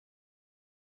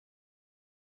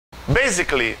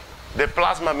Basically, the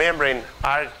plasma membrane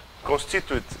are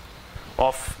constituted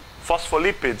of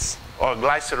phospholipids or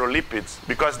glycerolipids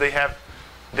because they have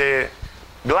the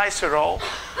glycerol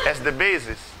as the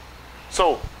basis.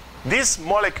 So this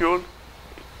molecule,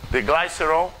 the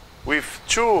glycerol, with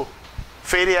two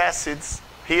fatty acids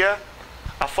here,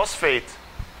 a phosphate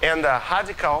and a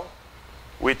radical,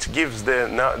 which gives the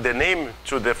name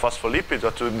to the phospholipids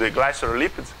or to the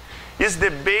glycerolipids, is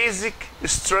the basic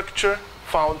structure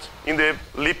found in the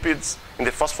lipids, in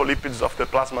the phospholipids of the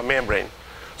plasma membrane.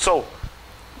 So,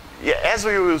 yeah, as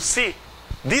we will see,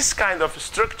 this kind of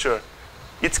structure,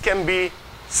 it can be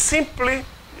simply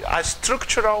a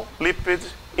structural lipid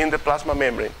in the plasma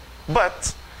membrane.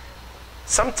 But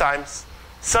sometimes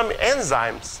some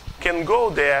enzymes can go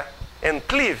there and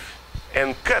cleave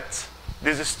and cut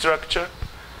this structure,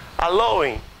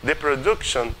 allowing the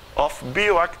production of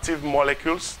bioactive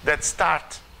molecules that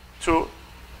start to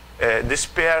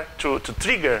to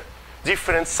trigger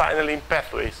different signaling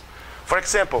pathways. For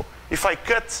example, if I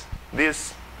cut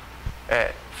this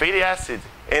fatty acid,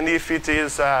 and if it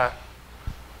is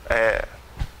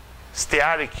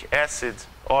stearic acid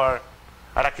or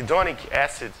arachidonic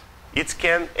acid, it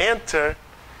can enter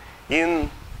in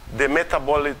the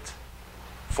metabolite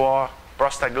for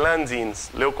prostaglandins,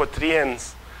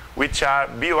 leukotrienes, which are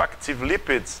bioactive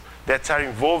lipids that are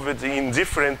involved in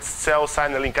different cell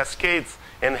signaling cascades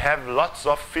and have lots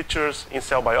of features in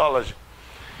cell biology.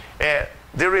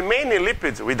 The remaining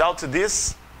lipid, without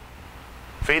this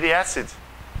fatty acid,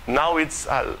 now it's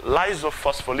a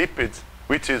lysophospholipid,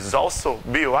 which is also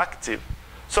bioactive.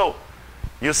 So,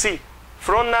 you see,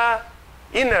 from an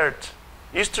inert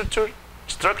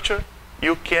structure,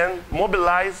 you can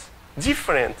mobilize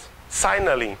different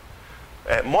signaling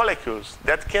molecules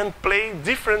that can play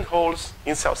different roles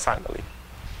in cell signaling.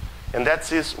 And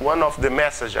that is one of the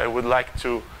messages I would like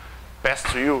to pass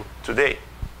to you today.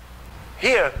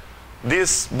 Here,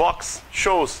 this box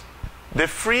shows the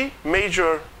three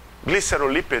major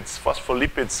glycerolipids,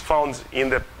 phospholipids found in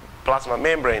the plasma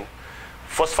membrane: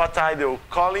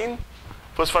 phosphatidylcholine,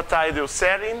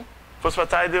 phosphatidylserine,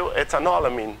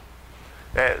 phosphatidylethanolamine.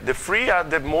 The three are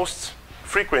the most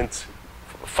frequent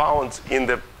found in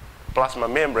the plasma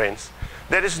membranes.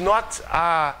 There is not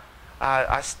a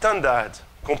standard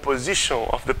composition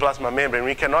of the plasma membrane.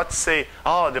 We cannot say,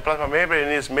 oh, the plasma membrane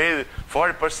is made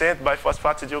 40% by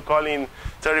phosphatidylcholine,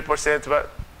 30%,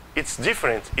 but it's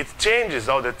different. It changes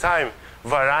all the time,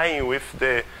 varying with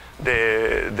the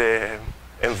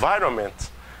environment,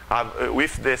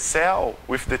 with the cell,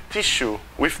 with the tissue,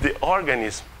 with the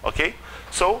organism, okay?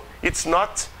 So it's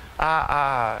not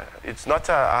a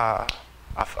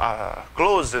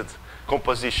closed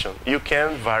composition. You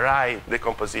can vary the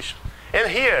composition. And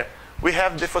here we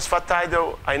have the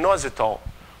phosphatidylinositol,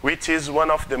 which is one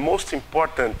of the most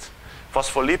important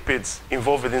phospholipids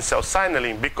involved in cell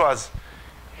signaling, because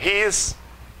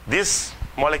this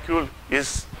molecule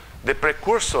is the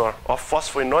precursor of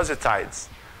phosphoinositides,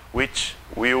 which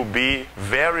will be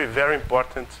very, very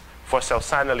important for cell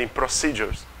signaling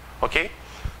procedures. Okay?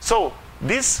 So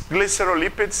these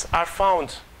glycerolipids are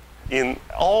found in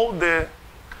all the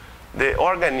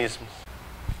organisms.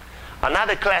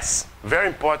 Another class, very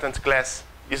important class,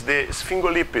 is the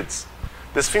sphingolipids.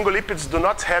 The sphingolipids do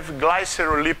not have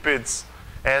glycerolipids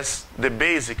as the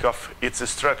basic of its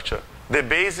structure. The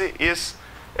base is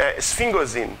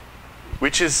sphingosine,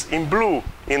 which is in blue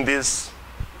in this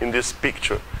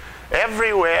picture.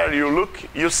 Everywhere you look,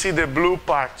 you see the blue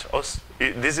part.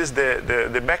 This is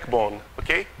the backbone,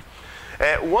 okay?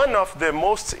 One of the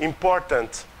most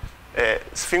important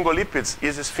sphingolipids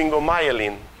is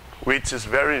sphingomyelin, which is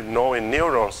very known in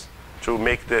neurons to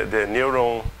make the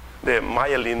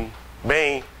myelin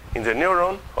vein in the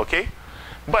neuron, okay?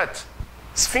 But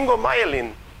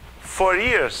sphingomyelin, for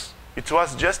years, it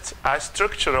was just a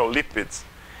structural lipid.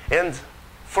 And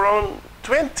from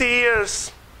 20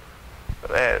 years,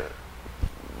 a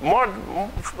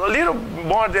little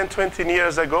more than 20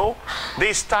 years ago,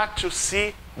 they start to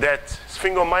see that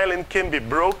sphingomyelin can be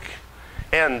broke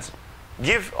and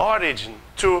give origin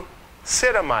to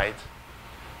ceramide.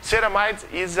 Ceramide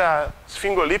is a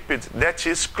sphingolipid that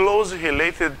is closely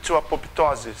related to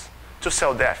apoptosis, to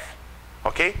cell death.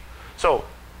 Okay? So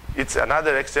it's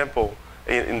another example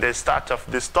in the start of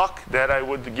this talk that I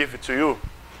would give it to you.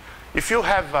 If you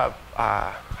have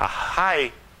a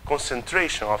high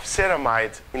concentration of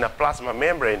ceramide in a plasma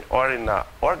membrane or in an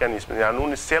organism, in an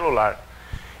unicellular,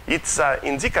 it's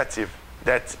indicative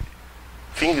that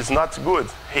thing is not good.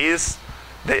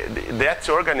 That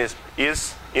organism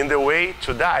is in the way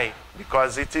to die,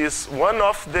 because it is one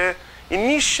of the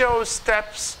initial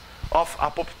steps of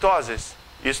apoptosis,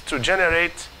 is to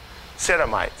generate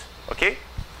ceramide, okay?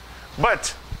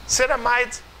 But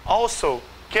ceramide also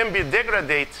can be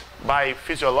degraded by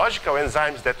physiological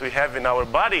enzymes that we have in our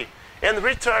body and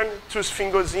return to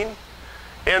sphingosine.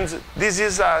 And this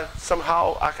is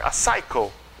somehow a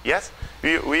cycle, yes?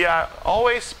 We are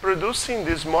always producing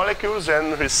these molecules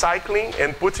and recycling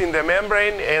and putting the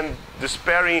membrane and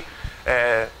despairing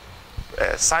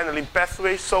signaling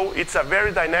pathway, so it's a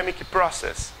very dynamic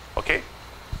process, okay?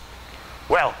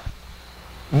 Well,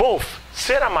 both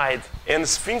ceramide and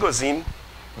sphingosine,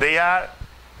 they are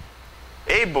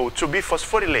able to be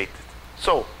phosphorylated.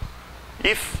 So,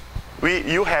 if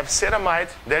you have ceramide,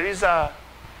 there is a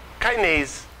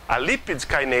kinase, a lipid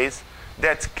kinase,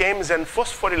 that comes and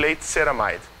phosphorylates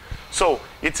ceramide. So,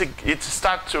 it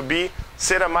starts to be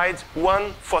ceramide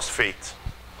 1-phosphate.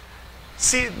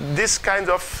 See this kind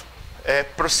of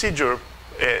procedure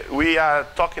we are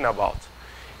talking about.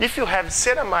 If you have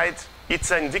ceramide,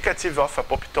 it's indicative of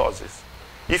apoptosis.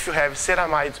 If you have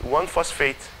ceramide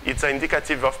 1-phosphate, it's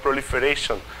indicative of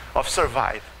proliferation, of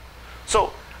survival.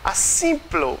 So a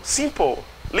simple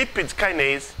lipid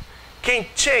kinase can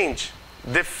change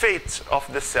the fate of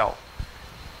the cell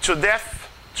to death,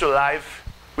 to life,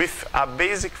 with a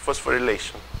basic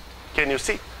phosphorylation. Can you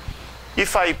see?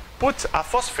 If I put a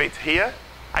phosphate here,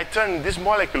 I turn this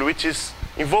molecule, which is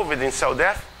involved in cell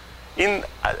death, in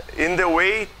the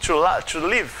way to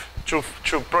live, to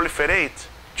proliferate,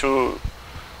 to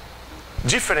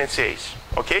differentiate,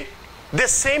 okay? The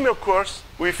same occurs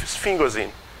with sphingosine.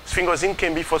 Sphingosine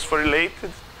can be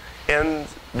phosphorylated and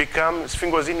become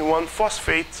sphingosine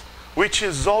 1-phosphate, which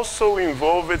is also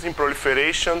involved in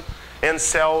proliferation and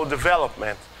cell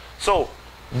development. So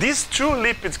these two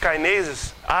lipid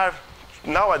kinases are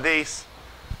nowadays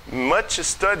much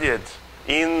studied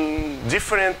in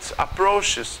different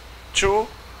approaches to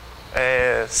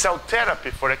cell therapy,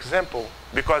 for example,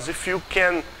 because if you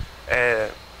can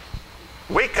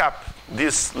wake up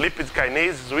these lipid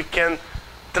kinases, we can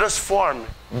transform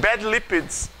bad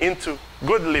lipids into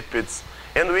good lipids,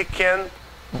 and we can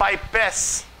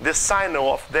bypass the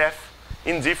signal of death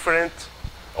in different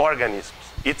organisms.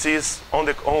 It is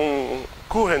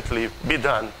currently be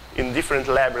done in different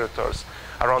laboratories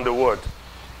around the world.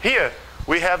 Here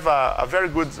we have a very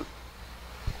good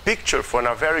picture for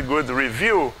a very good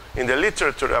review in the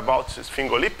literature about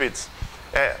sphingolipids.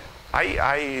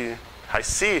 I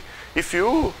see if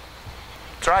you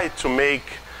try to make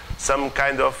some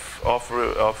kind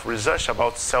of research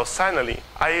about cell signaling,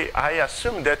 I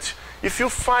assume that if you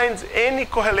find any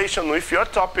correlation with your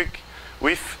topic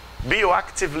with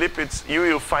bioactive lipids, you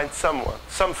will find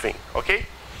something, okay?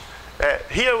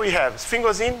 Here we have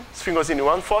sphingosine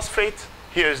 1-phosphate.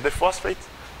 Here is the phosphate.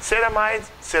 Ceramide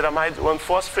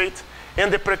 1-phosphate,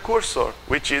 and the precursor,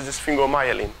 which is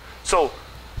sphingomyelin. So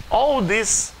all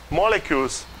these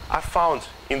molecules are found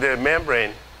in the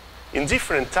membrane in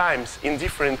different times, in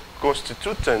different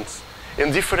constituents,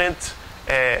 in different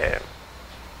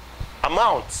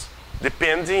amounts,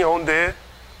 depending on the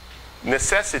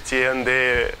necessity and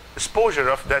the exposure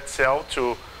of that cell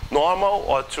to normal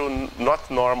or to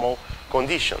not normal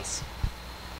conditions.